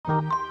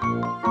One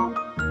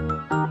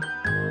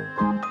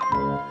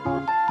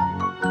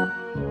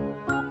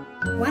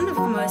of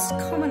the most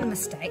common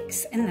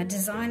mistakes in the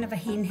design of a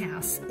hen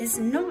house is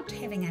not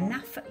having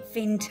enough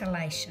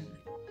ventilation.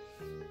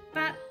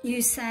 But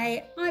you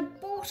say, I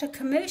bought a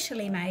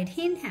commercially made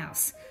hen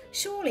house.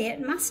 Surely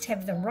it must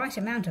have the right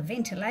amount of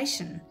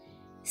ventilation.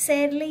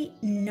 Sadly,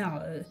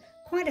 no.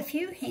 Quite a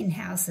few hen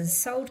houses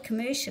sold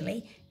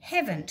commercially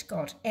haven't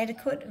got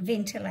adequate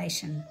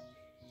ventilation.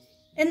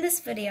 In this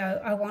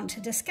video, I want to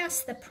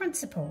discuss the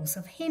principles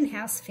of hen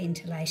house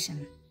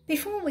ventilation.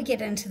 Before we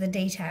get into the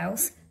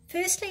details,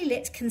 firstly,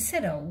 let's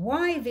consider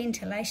why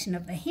ventilation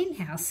of the hen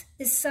house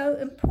is so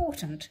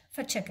important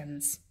for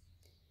chickens.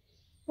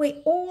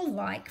 We all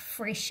like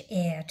fresh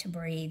air to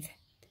breathe.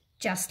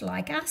 Just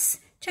like us,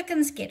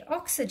 chickens get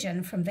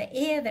oxygen from the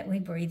air that we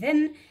breathe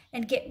in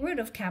and get rid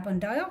of carbon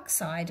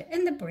dioxide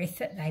in the breath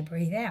that they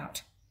breathe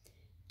out.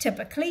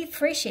 Typically,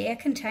 fresh air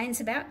contains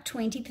about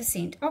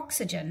 20%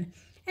 oxygen,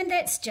 and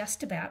that's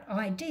just about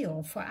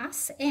ideal for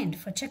us and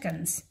for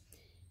chickens.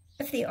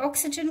 If the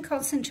oxygen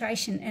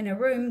concentration in a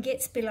room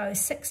gets below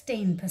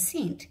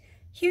 16%,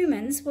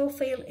 humans will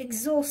feel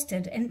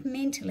exhausted and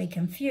mentally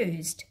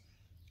confused.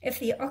 If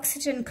the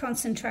oxygen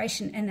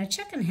concentration in a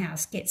chicken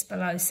house gets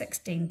below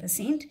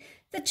 16%,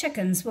 the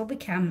chickens will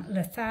become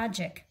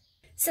lethargic.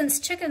 Since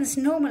chickens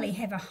normally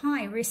have a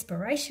high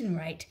respiration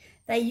rate,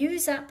 they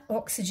use up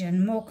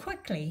oxygen more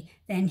quickly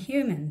than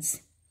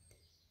humans.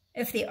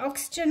 If the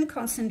oxygen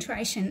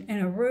concentration in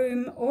a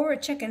room or a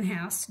chicken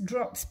house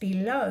drops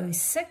below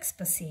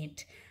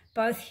 6%,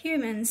 both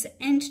humans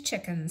and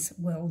chickens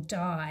will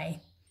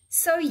die.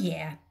 So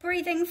yeah,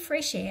 breathing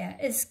fresh air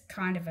is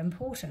kind of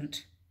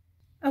important.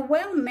 A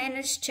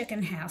well-managed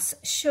chicken house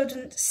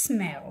shouldn't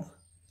smell.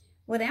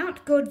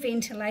 Without good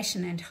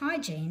ventilation and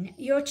hygiene,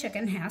 your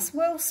chicken house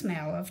will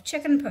smell of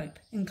chicken poop,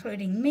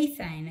 including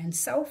methane and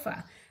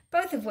sulfur,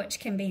 both of which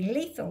can be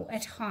lethal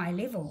at high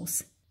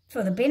levels.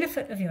 For the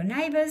benefit of your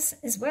neighbours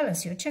as well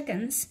as your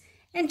chickens,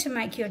 and to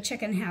make your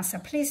chicken house a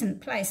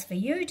pleasant place for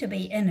you to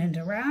be in and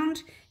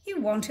around,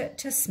 you want it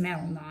to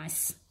smell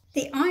nice.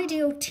 The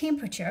ideal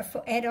temperature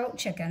for adult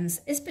chickens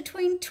is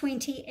between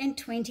 20 and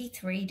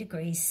 23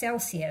 degrees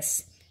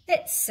Celsius.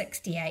 That's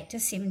 68 to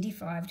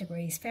 75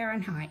 degrees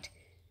Fahrenheit.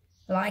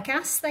 Like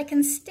us, they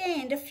can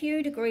stand a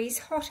few degrees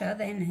hotter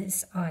than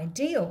is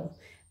ideal,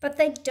 but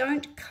they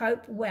don't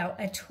cope well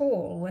at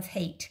all with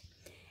heat.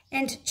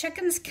 And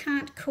chickens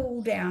can't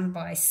cool down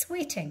by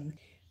sweating.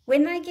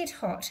 When they get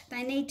hot,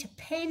 they need to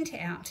pant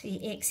out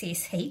the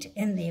excess heat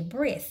in their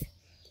breath.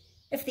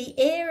 If the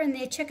air in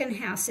their chicken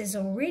house is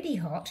already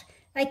hot,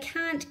 they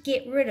can't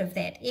get rid of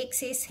that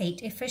excess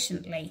heat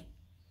efficiently.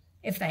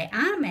 If they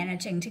are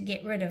managing to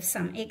get rid of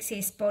some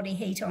excess body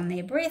heat on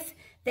their breath,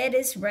 that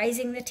is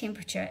raising the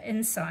temperature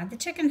inside the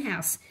chicken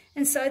house,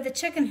 and so the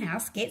chicken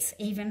house gets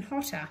even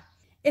hotter.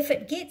 If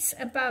it gets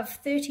above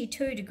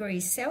 32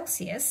 degrees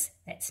Celsius,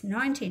 that's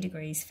 90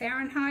 degrees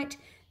Fahrenheit,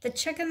 the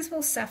chickens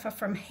will suffer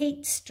from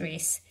heat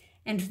stress,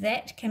 and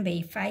that can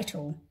be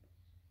fatal.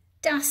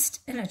 Dust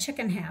in a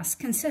chicken house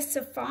consists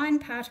of fine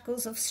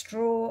particles of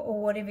straw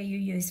or whatever you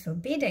use for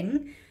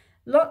bedding,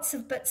 lots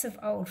of bits of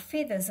old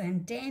feathers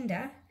and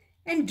dander,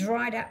 and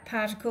dried up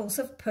particles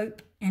of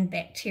poop and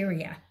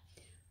bacteria.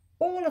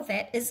 All of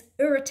that is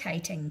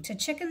irritating to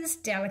chickens'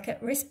 delicate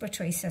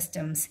respiratory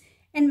systems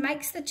and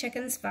makes the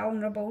chickens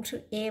vulnerable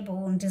to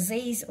airborne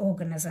disease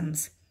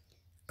organisms.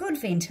 Good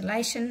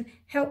ventilation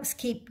helps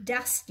keep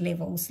dust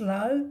levels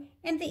low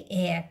and the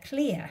air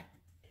clear.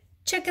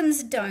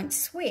 Chickens don't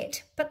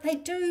sweat, but they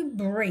do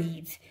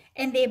breathe,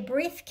 and their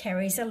breath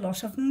carries a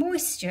lot of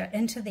moisture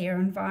into their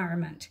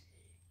environment.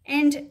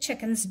 And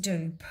chickens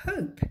do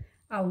poop,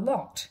 a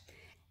lot.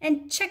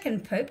 And chicken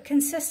poop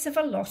consists of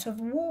a lot of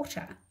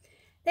water.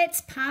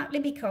 That's partly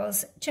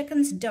because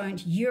chickens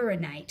don't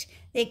urinate.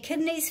 Their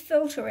kidneys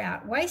filter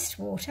out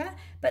wastewater,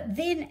 but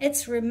then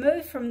it's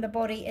removed from the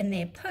body in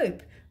their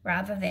poop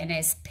rather than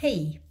as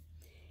pee.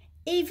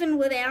 Even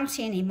without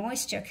any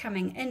moisture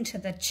coming into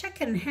the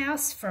chicken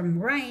house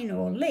from rain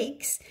or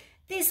leaks,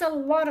 there's a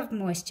lot of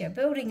moisture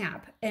building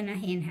up in a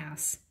hen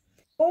house.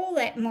 All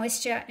that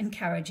moisture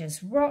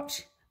encourages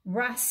rot,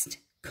 rust,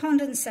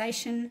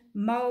 condensation,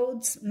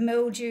 molds,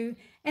 mildew,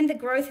 and the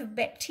growth of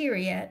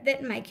bacteria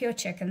that make your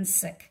chickens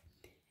sick.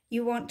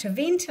 You want to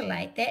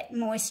ventilate that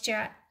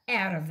moisture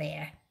out of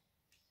there.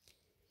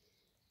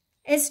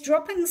 As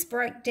droppings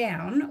break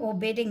down or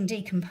bedding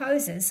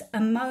decomposes,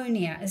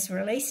 ammonia is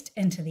released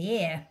into the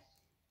air.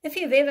 If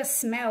you've ever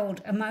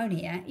smelled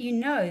ammonia, you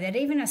know that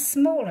even a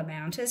small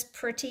amount is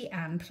pretty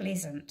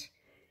unpleasant.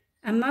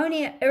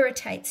 Ammonia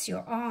irritates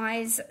your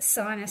eyes,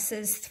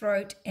 sinuses,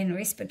 throat, and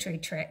respiratory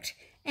tract,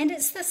 and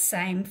it's the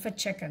same for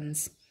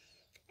chickens.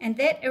 And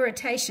that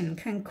irritation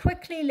can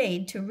quickly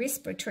lead to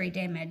respiratory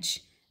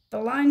damage,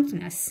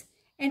 blindness,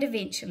 and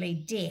eventually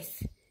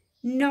death.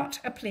 Not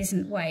a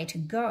pleasant way to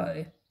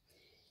go.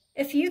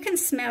 If you can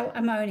smell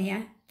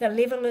ammonia, the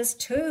level is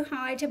too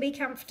high to be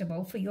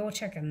comfortable for your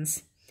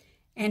chickens.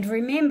 And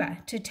remember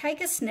to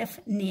take a sniff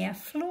near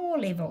floor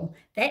level.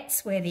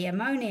 That's where the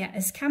ammonia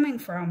is coming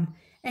from.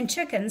 and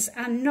chickens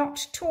are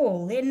not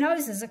tall. Their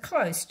noses are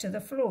close to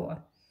the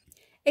floor.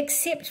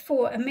 Except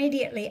for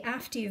immediately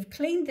after you've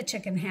cleaned the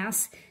chicken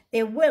house,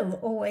 there will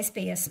always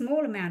be a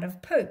small amount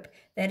of poop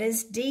that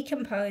is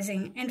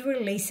decomposing and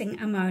releasing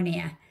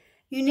ammonia.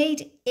 You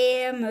need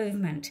air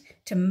movement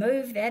to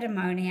move that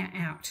ammonia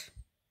out.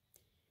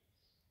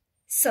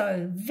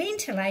 So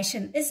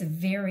ventilation is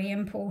very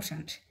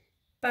important,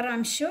 but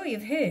I'm sure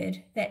you've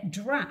heard that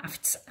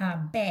drafts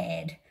are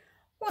bad.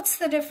 What's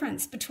the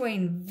difference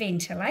between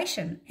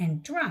ventilation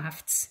and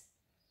drafts?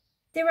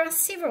 There are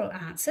several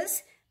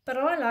answers, but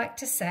I like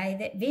to say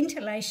that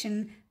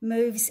ventilation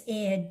moves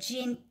air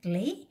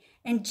gently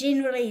and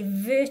generally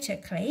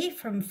vertically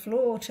from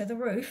floor to the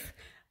roof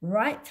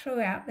right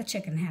throughout the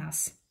chicken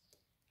house.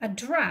 A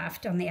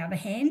draft, on the other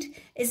hand,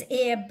 is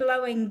air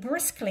blowing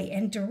briskly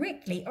and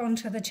directly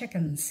onto the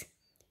chickens.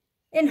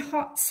 In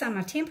hot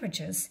summer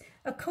temperatures,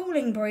 a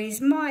cooling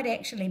breeze might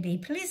actually be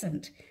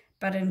pleasant,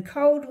 but in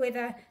cold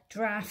weather,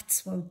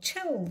 drafts will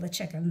chill the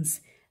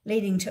chickens,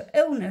 leading to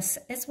illness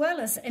as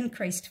well as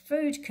increased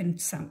food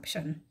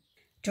consumption.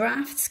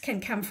 Drafts can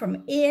come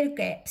from air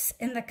gaps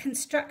in the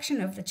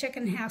construction of the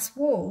chicken house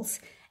walls,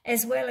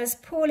 as well as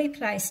poorly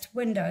placed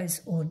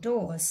windows or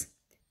doors.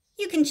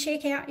 You can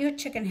check out your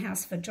chicken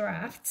house for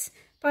drafts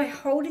by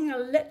holding a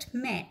lit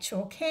match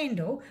or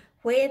candle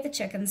where the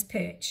chickens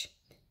perch.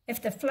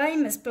 If the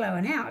flame is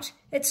blown out,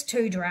 it's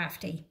too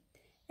drafty.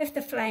 If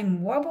the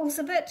flame wobbles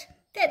a bit,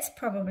 that's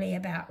probably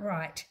about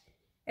right.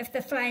 If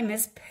the flame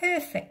is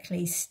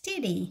perfectly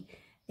steady,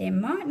 there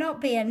might not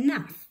be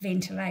enough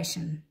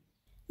ventilation.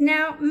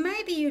 Now,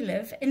 maybe you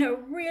live in a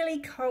really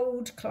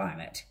cold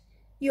climate.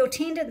 Your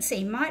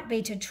tendency might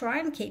be to try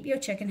and keep your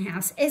chicken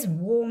house as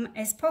warm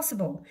as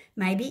possible,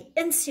 maybe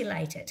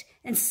insulate it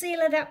and seal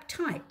it up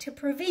tight to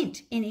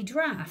prevent any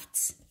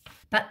drafts.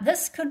 But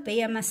this could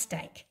be a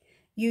mistake.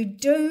 You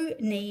do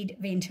need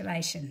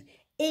ventilation,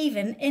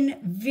 even in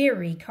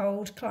very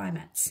cold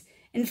climates.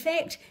 In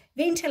fact,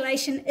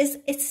 ventilation is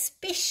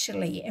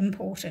especially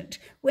important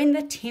when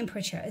the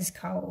temperature is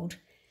cold,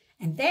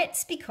 and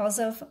that's because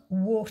of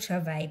water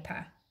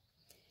vapour.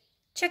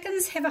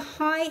 Chickens have a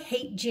high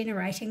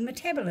heat-generating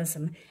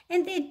metabolism,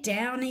 and their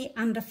downy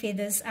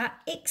underfeathers are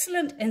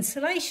excellent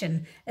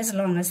insulation as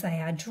long as they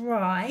are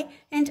dry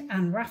and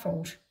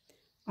unruffled.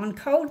 On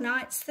cold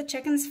nights, the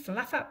chickens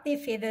fluff up their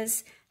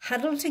feathers,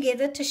 huddle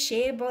together to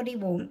share body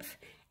warmth,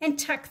 and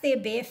tuck their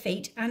bare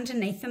feet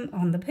underneath them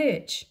on the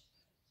perch.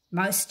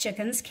 Most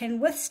chickens can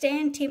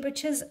withstand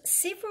temperatures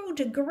several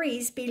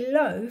degrees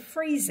below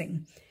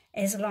freezing,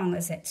 as long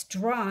as it's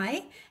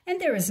dry and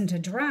there isn't a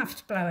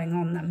draft blowing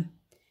on them.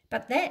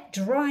 But that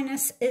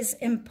dryness is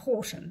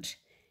important.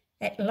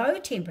 At low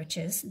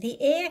temperatures, the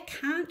air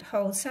can't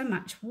hold so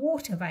much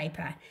water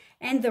vapour,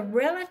 and the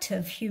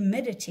relative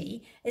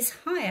humidity is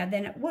higher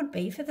than it would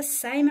be for the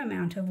same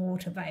amount of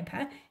water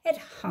vapour at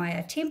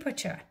higher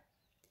temperature.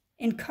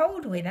 In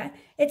cold weather,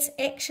 it's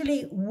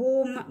actually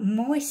warm,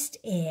 moist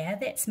air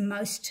that's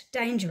most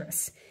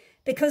dangerous,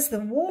 because the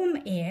warm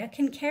air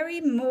can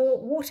carry more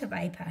water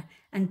vapour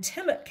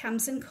until it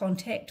comes in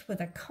contact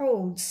with a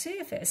cold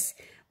surface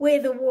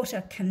where the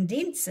water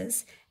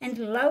condenses and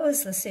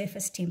lowers the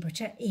surface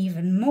temperature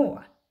even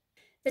more.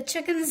 The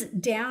chicken's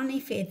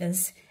downy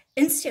feathers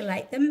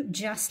insulate them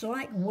just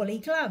like woolly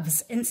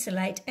gloves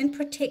insulate and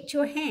protect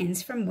your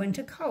hands from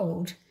winter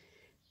cold.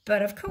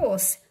 But of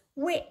course,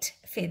 wet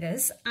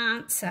feathers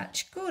aren't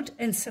such good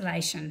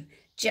insulation,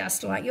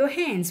 just like your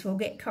hands will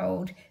get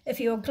cold if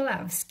your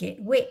gloves get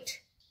wet.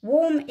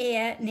 Warm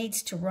air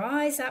needs to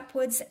rise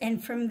upwards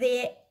and from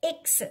there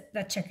exit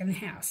the chicken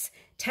house,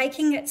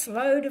 taking its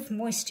load of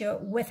moisture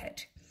with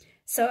it.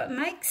 So it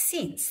makes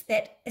sense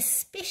that,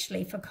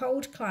 especially for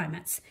cold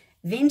climates,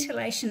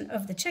 ventilation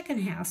of the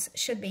chicken house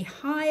should be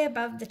high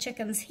above the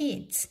chickens'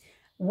 heads,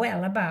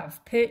 well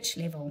above perch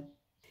level.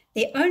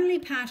 The only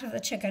part of the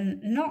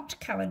chicken not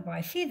covered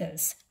by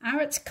feathers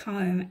are its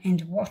comb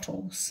and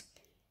wattles.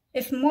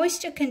 If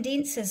moisture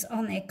condenses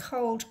on their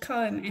cold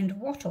comb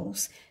and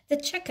wattles, the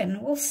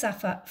chicken will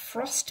suffer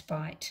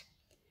frostbite.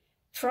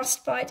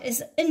 Frostbite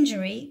is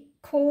injury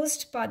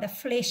caused by the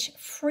flesh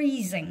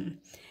freezing,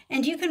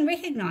 and you can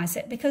recognise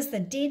it because the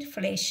dead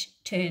flesh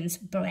turns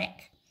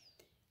black.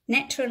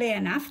 Naturally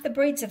enough, the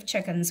breeds of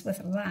chickens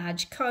with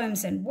large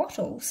combs and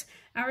wattles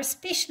are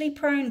especially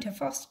prone to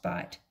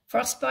frostbite.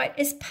 Frostbite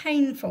is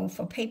painful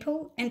for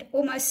people and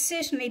almost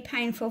certainly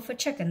painful for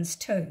chickens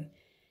too.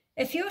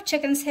 If your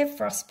chickens have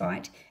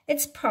frostbite,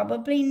 it's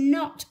probably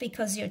not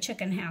because your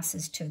chicken house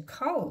is too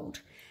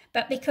cold,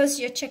 but because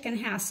your chicken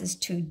house is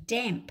too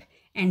damp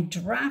and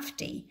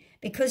drafty,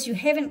 because you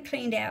haven't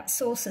cleaned out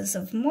sources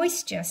of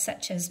moisture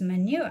such as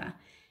manure,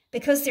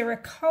 because there are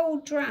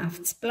cold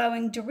drafts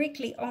blowing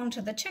directly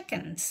onto the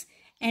chickens,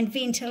 and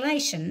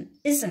ventilation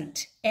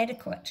isn't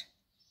adequate.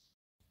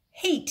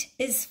 Heat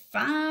is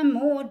far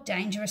more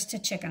dangerous to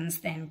chickens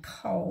than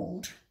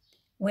cold.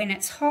 When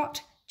it's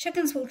hot,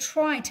 chickens will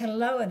try to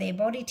lower their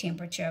body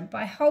temperature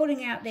by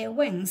holding out their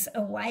wings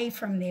away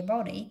from their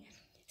body,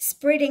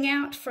 spreading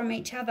out from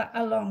each other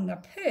along the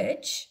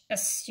perch,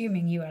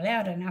 assuming you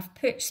allowed enough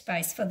perch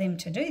space for them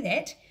to do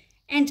that,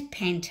 and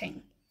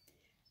panting.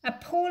 A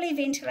poorly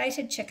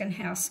ventilated chicken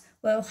house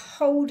will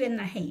hold in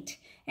the heat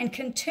and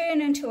can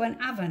turn into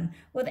an oven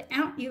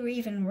without you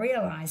even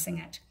realizing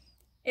it.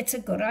 It's a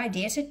good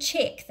idea to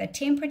check the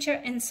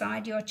temperature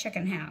inside your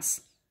chicken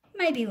house,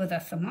 maybe with a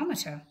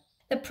thermometer.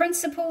 The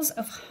principles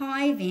of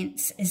high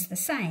vents is the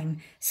same,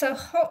 so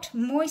hot,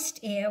 moist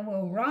air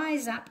will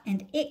rise up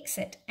and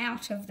exit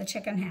out of the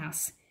chicken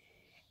house.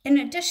 In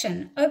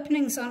addition,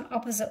 openings on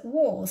opposite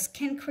walls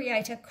can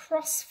create a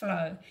cross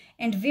flow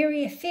and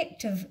very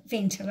effective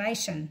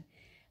ventilation.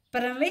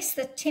 But unless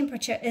the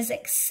temperature is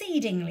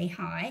exceedingly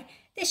high,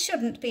 there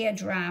shouldn't be a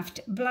draft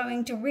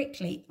blowing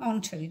directly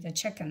onto the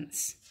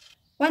chickens.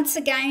 Once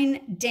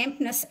again,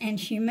 dampness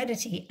and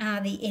humidity are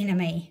the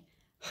enemy.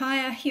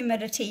 Higher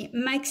humidity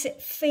makes it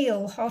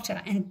feel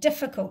hotter and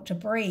difficult to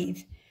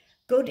breathe.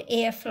 Good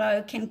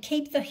airflow can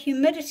keep the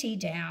humidity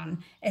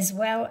down as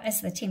well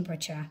as the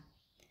temperature.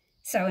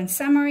 So in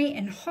summary,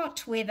 in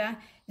hot weather,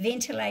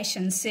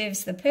 ventilation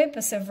serves the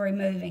purpose of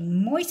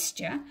removing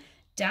moisture,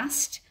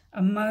 dust,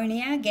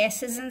 ammonia,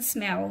 gases and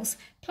smells,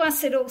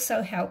 plus it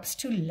also helps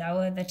to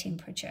lower the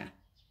temperature.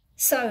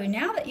 So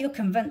now that you're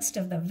convinced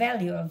of the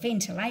value of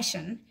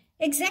ventilation,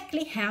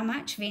 exactly how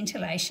much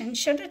ventilation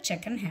should a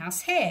chicken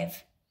house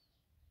have?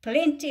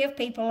 Plenty of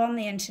people on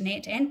the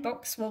internet and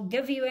books will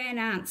give you an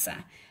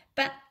answer,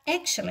 but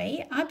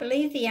actually I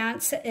believe the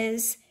answer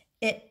is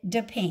it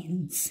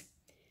depends.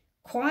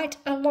 Quite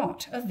a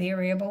lot of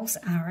variables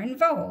are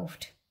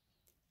involved.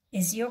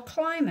 Is your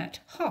climate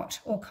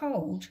hot or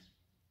cold?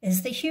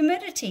 Is the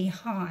humidity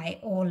high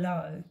or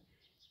low?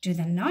 Do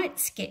the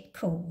nights get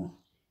cool?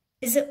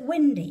 Is it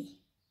windy?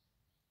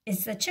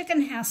 Is the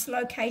chicken house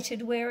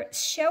located where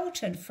it's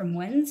sheltered from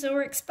winds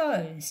or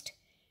exposed?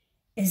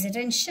 Is it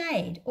in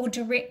shade or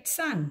direct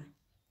sun?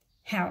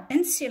 How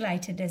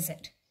insulated is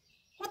it?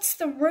 What's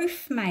the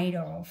roof made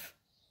of?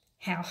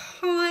 How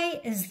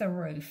high is the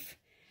roof?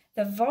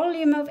 The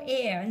volume of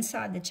air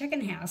inside the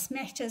chicken house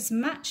matters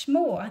much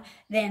more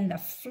than the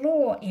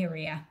floor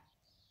area.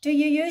 Do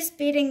you use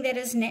bedding that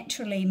is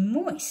naturally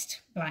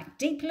moist, like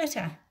deep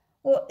litter,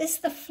 or is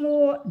the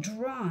floor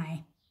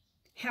dry?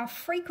 How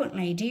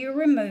frequently do you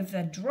remove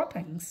the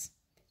droppings?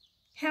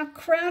 How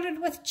crowded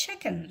with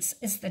chickens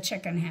is the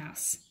chicken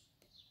house?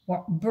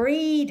 What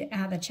breed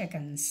are the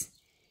chickens?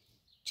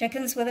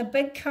 Chickens with a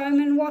big comb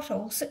and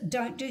wattles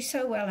don't do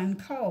so well in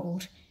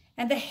cold,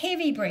 and the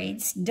heavy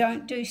breeds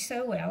don't do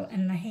so well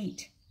in the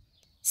heat.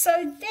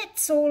 So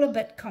that's all a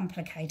bit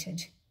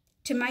complicated.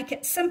 To make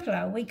it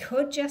simpler, we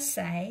could just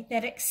say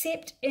that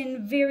except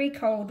in very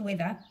cold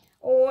weather,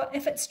 or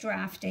if it's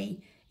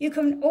drafty, you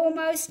can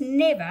almost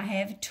never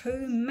have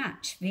too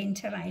much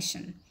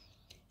ventilation.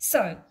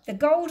 So the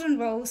golden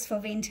rules for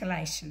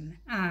ventilation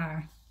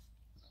are: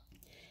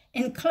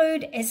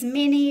 include as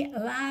many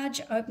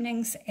large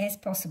openings as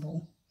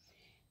possible.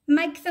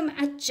 Make them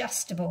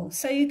adjustable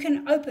so you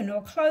can open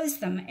or close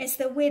them as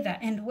the weather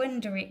and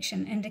wind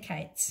direction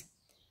indicates.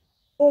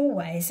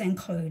 Always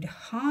include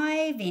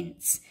high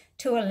vents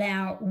to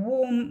allow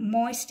warm,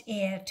 moist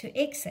air to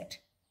exit.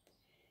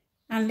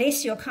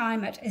 Unless your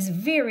climate is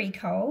very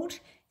cold,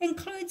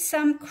 include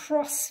some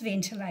cross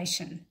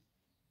ventilation,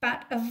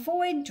 but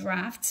avoid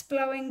drafts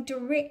blowing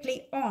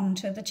directly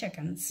onto the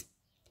chickens.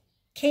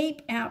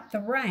 Keep out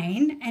the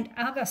rain and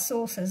other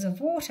sources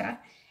of water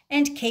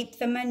and keep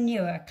the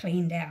manure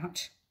cleaned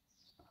out.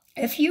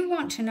 If you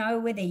want to know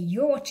whether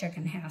your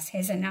chicken house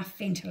has enough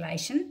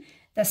ventilation,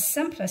 the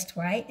simplest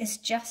way is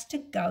just to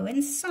go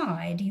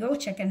inside your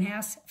chicken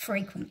house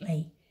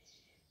frequently.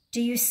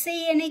 Do you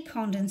see any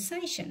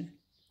condensation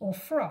or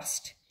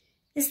frost?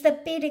 Is the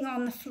bedding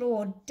on the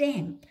floor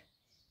damp?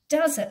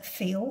 Does it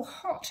feel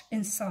hot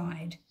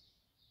inside?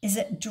 Is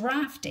it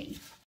drafty?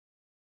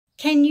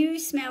 Can you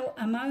smell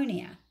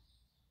ammonia?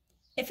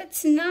 If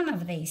it's none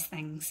of these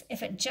things,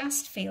 if it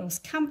just feels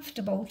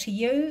comfortable to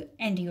you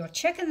and your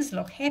chickens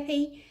look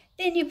happy,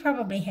 then you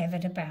probably have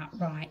it about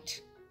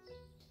right.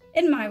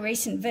 In my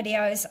recent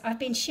videos, I've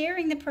been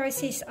sharing the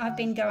process I've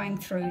been going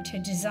through to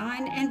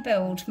design and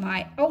build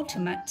my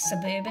ultimate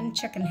suburban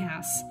chicken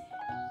house.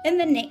 In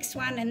the next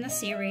one in the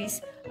series,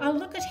 I'll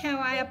look at how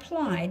I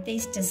applied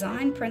these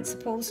design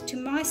principles to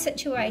my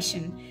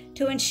situation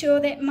to ensure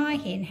that my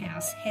hen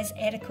house has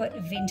adequate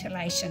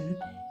ventilation.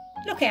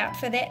 Look out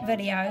for that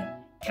video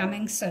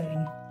coming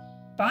soon.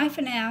 Bye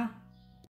for now.